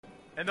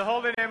In the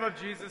holy name of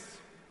Jesus,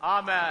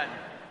 amen.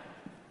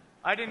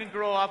 I didn't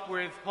grow up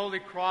with Holy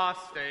Cross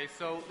Day,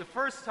 so the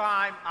first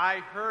time I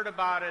heard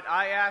about it,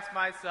 I asked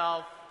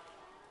myself,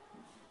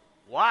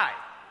 why?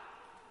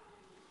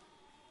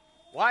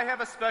 Why have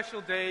a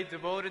special day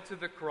devoted to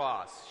the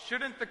cross?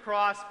 Shouldn't the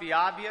cross be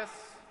obvious?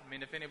 I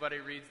mean, if anybody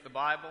reads the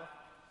Bible.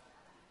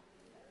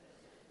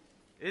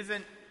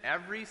 Isn't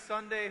every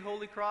Sunday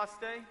Holy Cross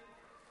Day?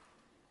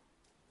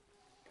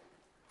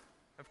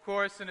 Of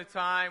course, in a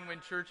time when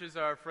churches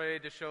are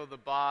afraid to show the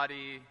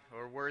body,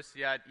 or worse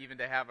yet, even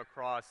to have a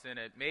cross in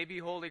it, maybe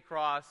Holy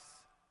Cross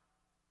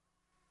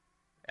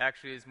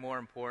actually is more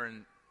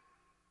important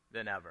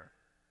than ever.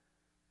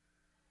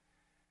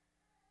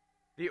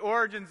 The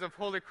origins of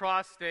Holy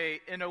Cross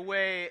Day, in a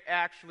way,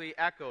 actually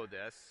echo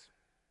this.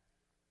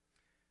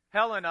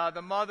 Helena,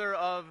 the mother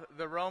of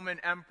the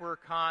Roman Emperor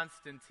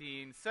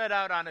Constantine, set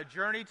out on a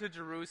journey to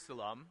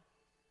Jerusalem,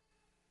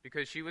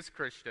 because she was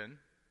Christian,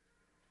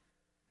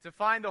 to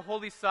find the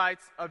holy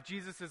sites of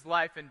Jesus'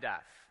 life and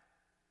death.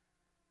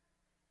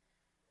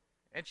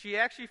 And she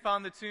actually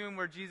found the tomb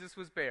where Jesus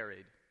was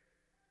buried.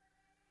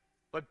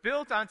 But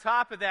built on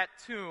top of that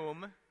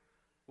tomb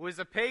was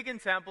a pagan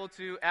temple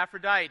to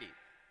Aphrodite.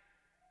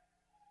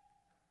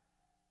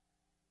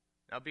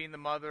 Now, being the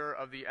mother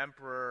of the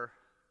emperor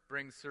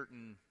brings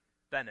certain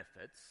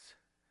benefits.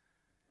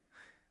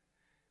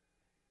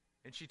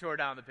 And she tore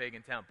down the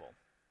pagan temple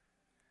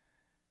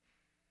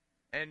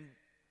and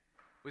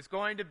was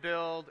going to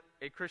build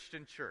a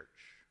Christian church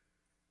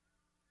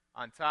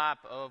on top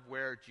of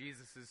where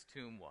Jesus'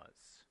 tomb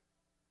was.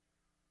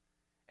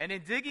 And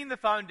in digging the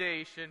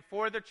foundation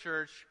for the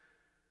church,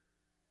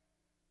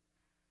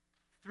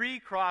 3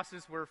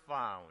 crosses were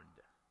found.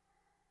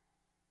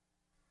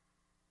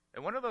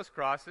 And one of those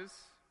crosses,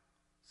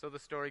 so the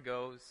story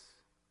goes,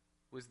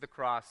 was the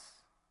cross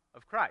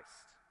of Christ.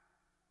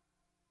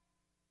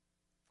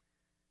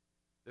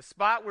 The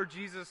spot where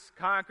Jesus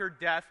conquered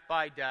death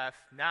by death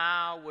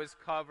now was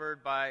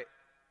covered by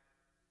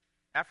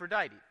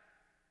Aphrodite.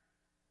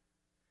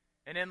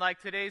 And in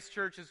like today's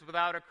churches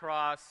without a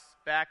cross,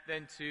 back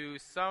then too,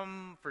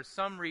 for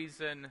some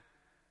reason,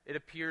 it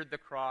appeared the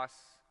cross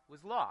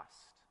was lost.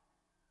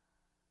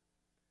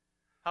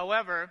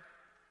 However,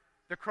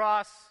 the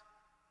cross,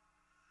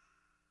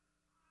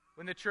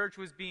 when the church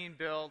was being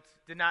built,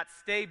 did not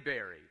stay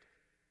buried,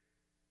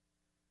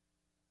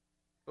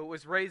 but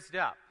was raised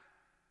up.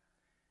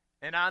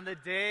 And on the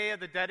day of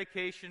the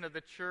dedication of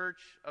the Church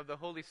of the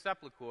Holy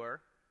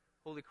Sepulchre,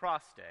 Holy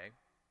Cross Day,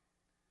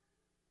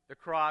 the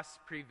cross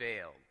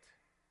prevailed.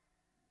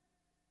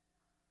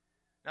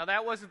 Now,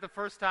 that wasn't the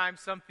first time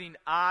something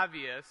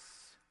obvious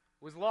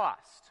was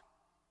lost.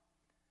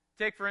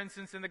 Take, for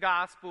instance, in the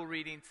gospel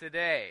reading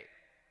today,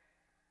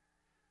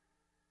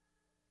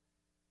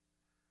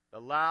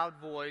 the loud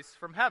voice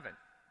from heaven,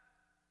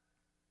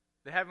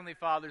 the Heavenly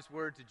Father's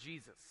word to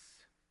Jesus.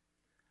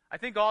 I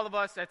think all of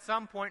us at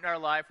some point in our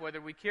life, whether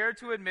we care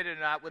to admit it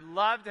or not, would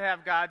love to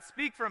have God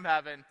speak from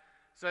heaven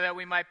so that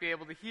we might be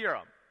able to hear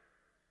him.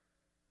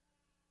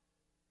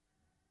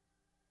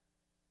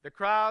 The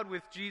crowd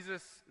with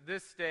Jesus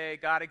this day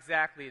got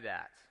exactly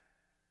that.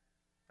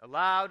 A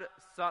loud,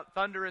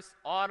 thunderous,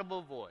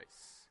 audible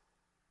voice.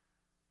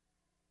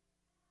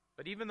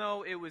 But even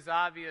though it was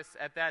obvious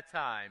at that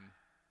time,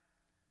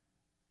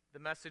 the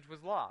message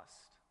was lost.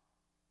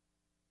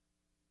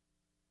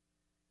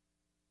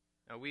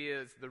 Now, we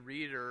as the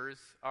readers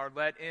are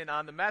let in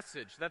on the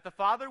message that the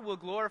Father will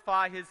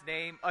glorify his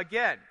name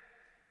again.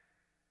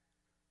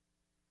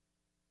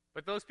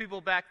 But those people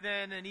back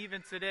then and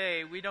even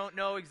today, we don't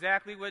know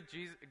exactly what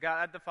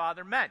God the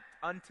Father meant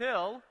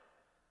until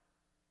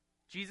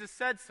Jesus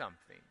said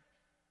something.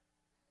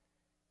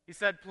 He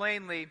said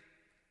plainly,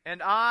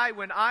 "And I,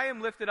 when I am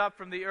lifted up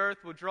from the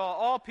earth, will draw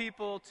all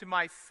people to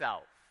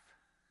myself."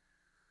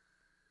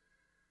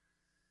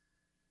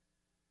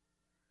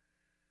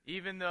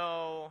 Even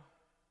though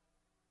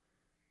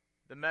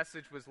the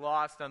message was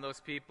lost on those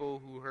people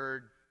who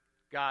heard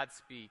God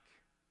speak,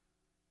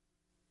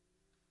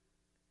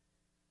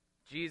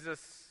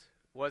 Jesus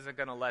wasn't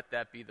going to let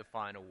that be the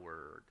final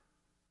word.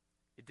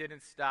 It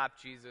didn't stop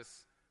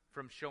Jesus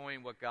from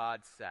showing what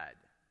God said.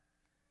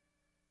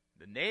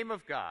 The name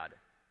of God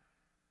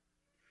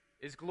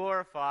is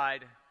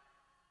glorified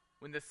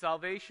when the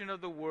salvation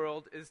of the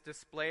world is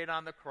displayed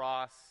on the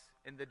cross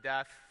in the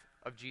death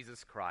of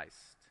Jesus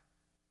Christ.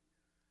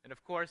 And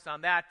of course,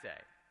 on that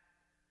day,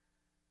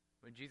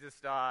 when Jesus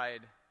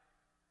died,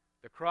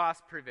 the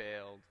cross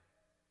prevailed,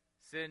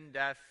 sin,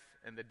 death,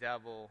 and the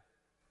devil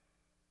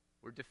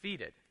were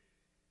defeated.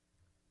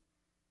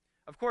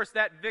 Of course,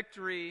 that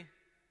victory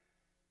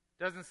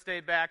doesn't stay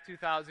back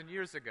 2,000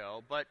 years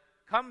ago, but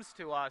comes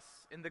to us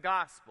in the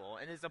gospel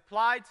and is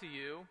applied to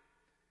you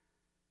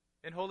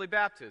in holy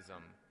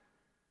baptism,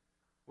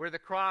 where the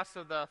cross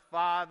of the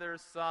Father,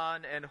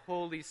 Son, and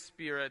Holy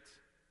Spirit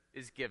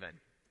is given.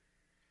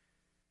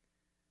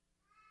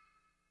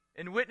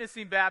 In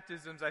witnessing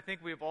baptisms, I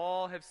think we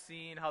all have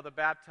seen how the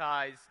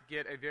baptized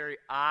get a very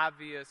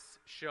obvious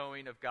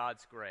showing of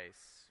God's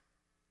grace.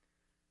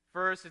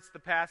 First, it's the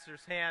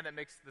pastor's hand that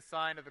makes the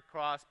sign of the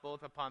cross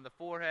both upon the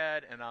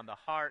forehead and on the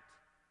heart.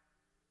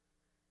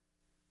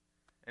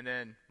 And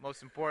then,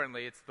 most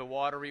importantly, it's the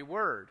watery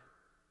word.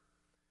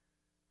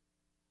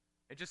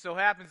 It just so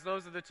happens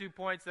those are the 2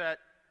 points that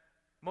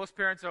most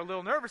parents are a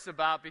little nervous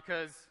about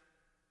because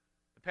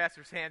the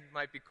pastor's hand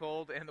might be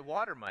cold and the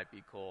water might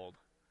be cold.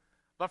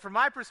 But from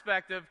my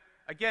perspective,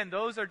 again,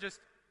 those are just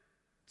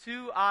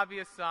 2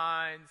 obvious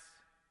signs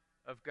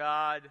of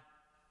God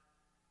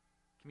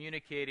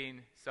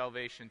communicating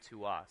salvation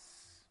to us.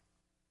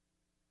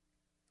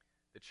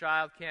 The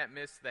child can't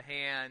miss the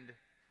hand,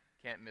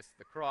 can't miss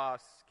the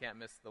cross, can't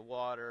miss the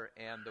water,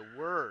 and the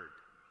word.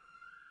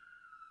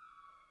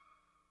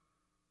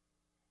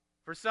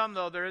 For some,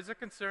 though, there is a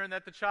concern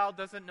that the child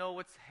doesn't know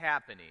what's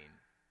happening.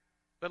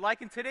 But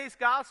like in today's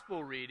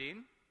gospel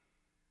reading,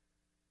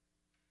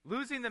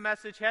 losing the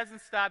message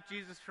hasn't stopped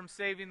Jesus from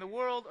saving the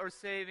world or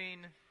saving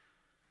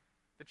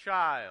the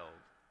child.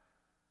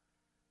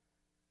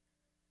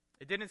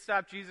 It didn't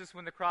stop Jesus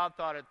when the crowd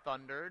thought it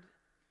thundered.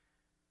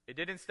 It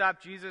didn't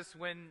stop Jesus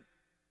when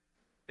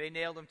they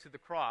nailed him to the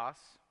cross.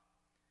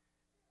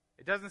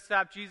 It doesn't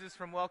stop Jesus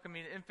from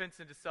welcoming infants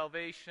into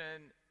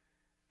salvation.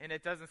 And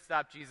it doesn't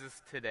stop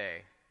Jesus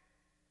today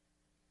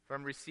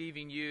from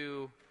receiving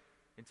you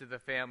into the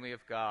family of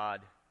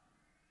God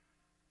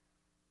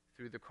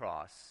through the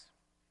cross.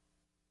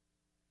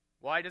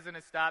 Why doesn't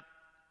it stop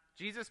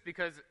Jesus?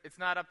 Because it's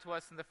not up to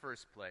us in the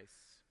first place.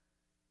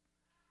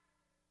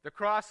 The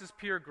cross is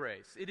pure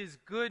grace. It is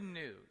good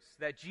news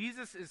that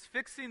Jesus is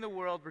fixing the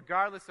world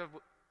regardless of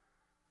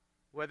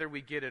whether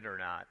we get it or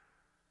not.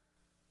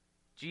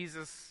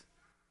 Jesus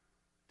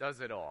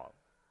does it all.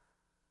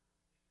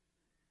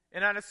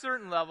 And on a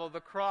certain level,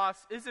 the cross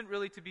isn't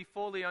really to be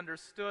fully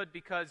understood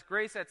because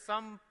grace at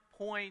some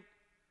point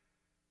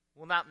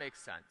will not make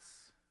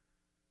sense.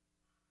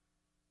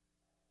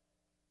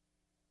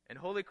 And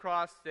Holy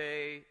Cross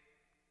Day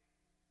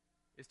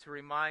is to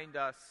remind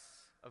us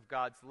of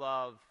God's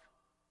love,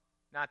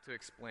 not to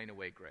explain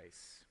away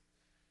grace.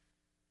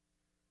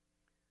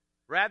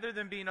 Rather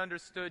than being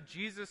understood,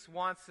 Jesus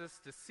wants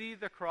us to see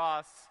the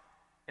cross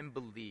and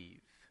believe.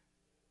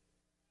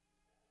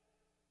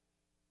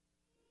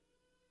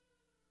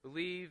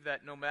 Believe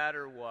that no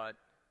matter what,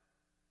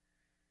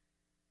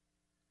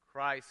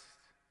 Christ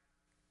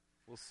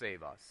will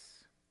save us.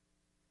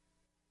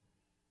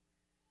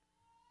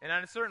 And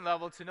on a certain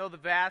level, to know the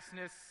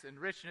vastness and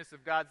richness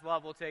of God's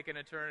love will take an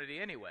eternity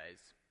anyways.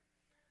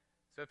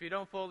 So if you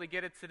don't fully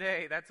get it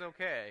today, that's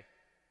okay.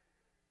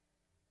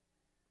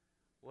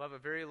 We'll have a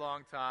very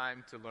long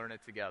time to learn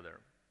it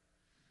together.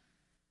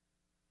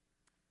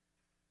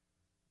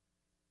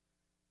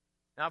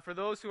 Now, for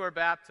those who are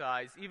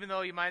baptized, even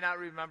though you might not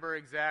remember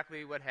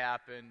exactly what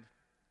happened,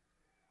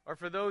 or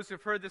for those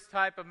who've heard this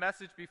type of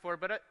message before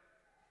but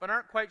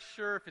aren't quite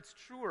sure if it's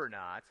true or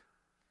not,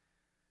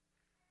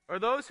 or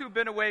those who've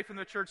been away from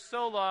the church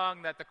so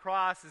long that the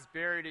cross is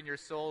buried in your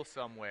soul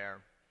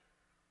somewhere,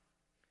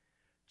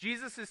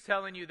 Jesus is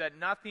telling you that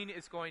nothing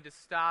is going to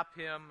stop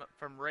him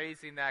from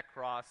raising that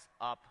cross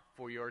up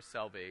for your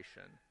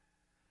salvation.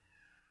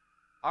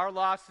 Our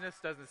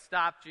lostness doesn't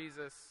stop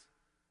Jesus,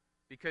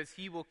 because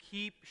he will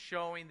keep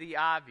showing the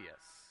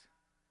obvious.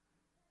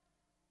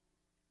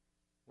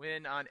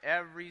 When on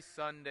every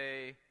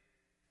Sunday,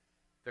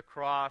 the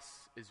cross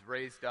is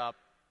raised up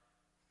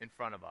in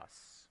front of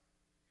us.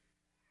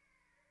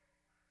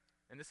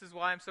 And this is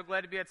why I'm so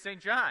glad to be at St.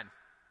 John.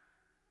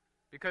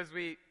 Because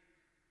we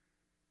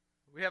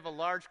have a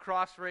large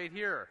cross right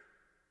here.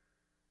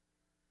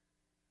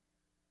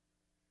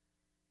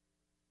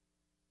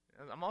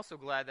 And I'm also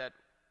glad that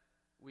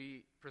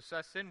we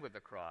process in with the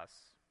cross,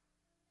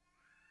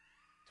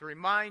 to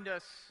remind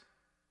us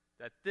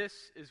that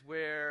this is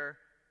where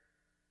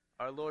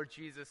our Lord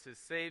Jesus has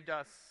saved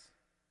us,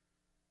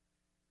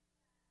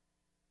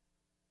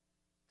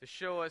 to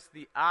show us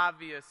the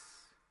obvious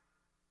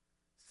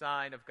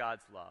sign of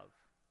God's love.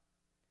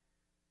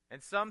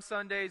 And some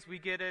Sundays we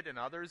get it and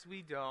others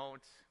we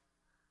don't,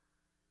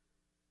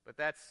 but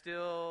that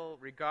still,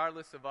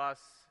 regardless of us,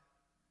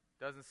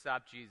 doesn't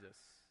stop Jesus.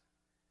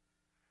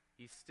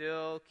 He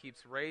still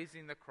keeps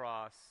raising the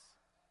cross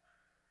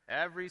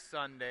every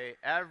Sunday,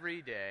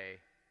 every day,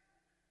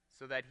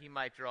 so that he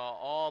might draw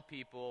all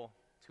people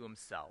to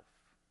himself.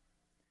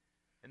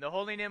 In the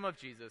holy name of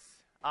Jesus,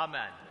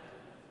 amen.